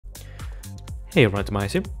Hey everyone,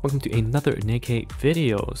 TimaeuSS here. Welcome to another NIKKE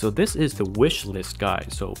video. So this is the wish list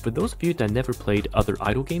guide. So for those of you that never played other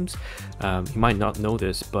idol games, you might not know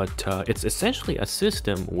this, but it's essentially a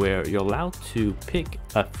system where you're allowed to pick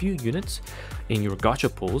a few units in your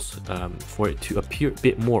gacha pools for it to appear a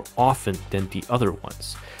bit more often than the other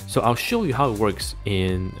ones. So I'll show you how it works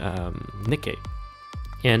in NIKKE.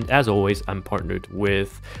 And as always, I'm partnered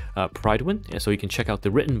with Pridewin, and so you can check out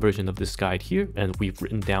the written version of this guide here, and we've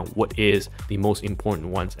written down what is the most important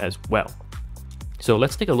ones as well. So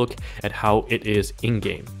let's take a look at how it is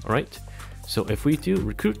in-game, all right? So if we do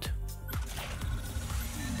recruit,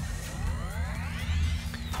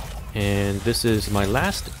 and this is my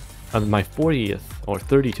last, my 40th or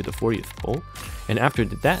 30 to the 40th poll, and after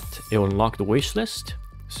that, it will unlock the wish list.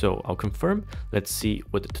 So I'll confirm. Let's see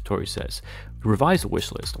what the tutorial says. Revise the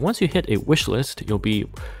wish list. Once you hit a wish list, you'll be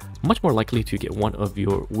much more likely to get one of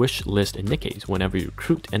your wish list NIKKEs whenever you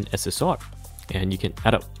recruit an SSR. And you can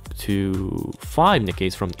add up to 5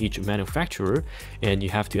 NIKKEs from each manufacturer, and you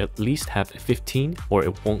have to at least have 15 or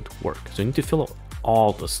it won't work. So you need to fill up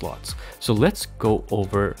all the slots. So let's go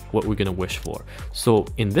over what we're gonna wish for. So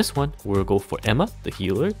in this one, we'll go for Emma, the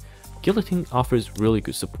healer. Guillotine offers really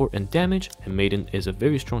good support and damage, and Maiden is a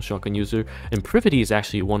very strong shotgun user, and Privity is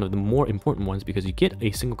actually one of the more important ones because you get a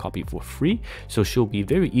single copy for free, so she'll be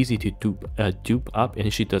very easy to dupe up,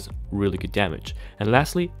 and she does really good damage. And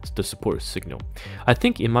lastly, the support signal. I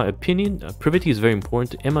think in my opinion, Privity is very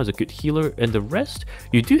important, Emma is a good healer, and the rest,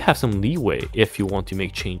 you do have some leeway if you want to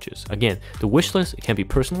make changes. Again, the wish list can be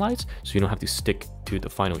personalized, so you don't have to stick to the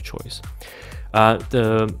final choice.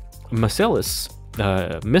 The Marcellus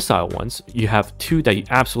missile ones, you have 2 that you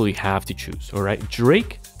absolutely have to choose. All right,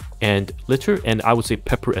 Drake and Litter, and I would say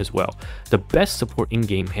Pepper as well. The best support in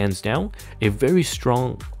game, hands down. A very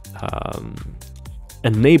strong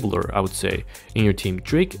enabler, I would say, in your team.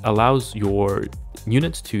 Drake allows your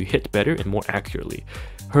units to hit better and more accurately.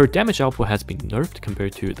 Her damage output has been nerfed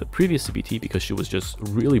compared to the previous CBT because she was just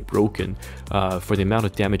really broken for the amount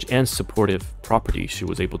of damage and supportive properties she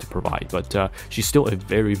was able to provide, but she's still a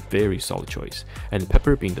very, very solid choice. And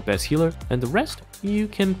Pepper being the best healer, and the rest you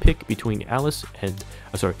can pick between Alice and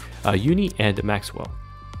Uni and Maxwell.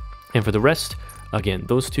 And for the rest, again,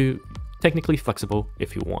 those 2 technically flexible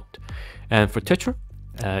if you want. And for Tetra,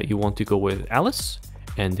 you want to go with Alice,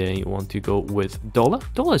 and then you want to go with Dola.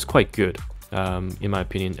 Dola is quite good, in my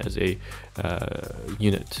opinion, as a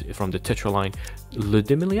unit from the Tetra line.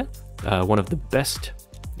 Ludmilla, one of the best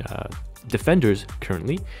defenders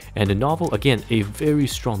currently, and the Novel, again, a very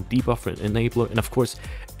strong debuffer and enabler, and of course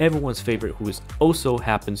everyone's favorite, who is also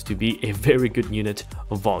happens to be a very good unit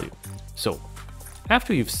of Volume. So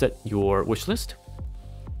after you've set your wish list,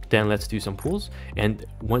 then let's do some pulls, and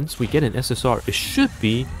once we get an SSR, it should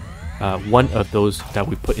be one of those that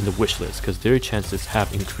we put in the wish list, because their chances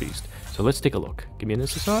have increased. So let's take a look. Give me an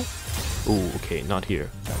SSR. Oh, okay, not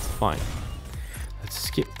here. That's fine. Let's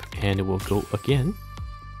skip, and it will go again.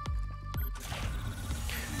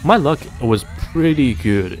 My luck was pretty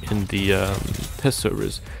good in the test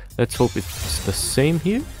servers. Let's hope it's the same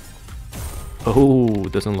here. Oh,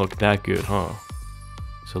 doesn't look that good, huh?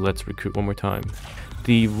 So let's recruit one more time.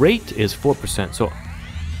 The rate is 4%. So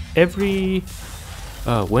every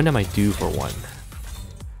when am I due for one?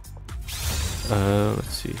 Let's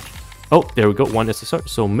see. Oh, there we go, 1 SSR.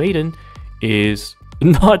 So Maiden is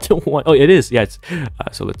not one. Oh, it is. Yes.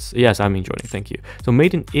 So let's. Yes, I'm enjoying it. Thank you. So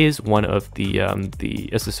Maiden is one of the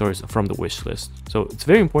SSRs from the wish list. So it's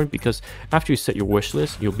very important because after you set your wish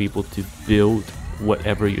list, you'll be able to build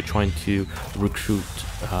whatever you're trying to recruit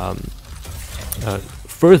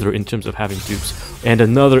further in terms of having dupes. And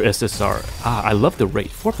another SSR. I love the rate.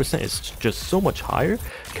 4% is just so much higher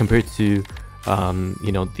compared to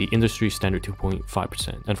you know, the industry standard 2.5%.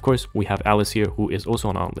 And of course we have Alice here, who is also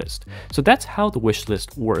on our list. So that's how the wish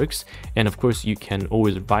list works, and of course you can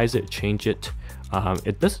always revise it, change it.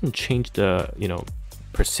 It doesn't change the, you know,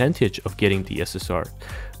 percentage of getting the SSR,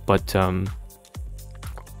 but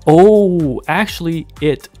oh, actually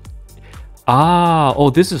it oh,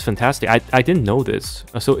 this is fantastic. I didn't know this,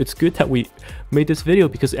 so it's good that we made this video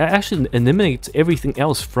because it actually eliminates everything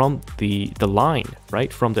else from the line,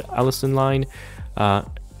 right? From the Allison line,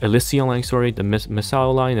 Elysian line, sorry, the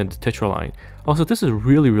Missile line, and the Tetra line. Also, this is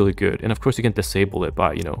really, really good. And of course you can disable it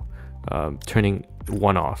by, you know, turning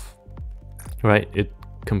 1 off, right? It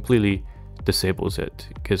completely disables it,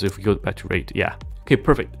 because if we go back to rate, yeah, okay,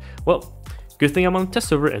 perfect. Well, Good thing I'm on test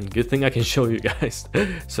server, and good thing I can show you guys.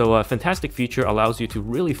 So a fantastic feature, allows you to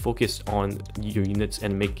really focus on your units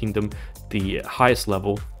and making them the highest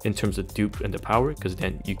level in terms of dupe and the power, because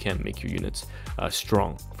then you can make your units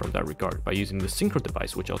strong from that regard by using the synchro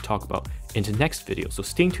device, which I'll talk about in the next video. So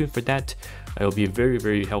stay tuned for that. It will be a very,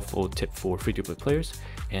 very helpful tip for free-to-play players,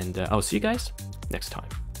 and I'll see you guys next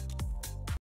time.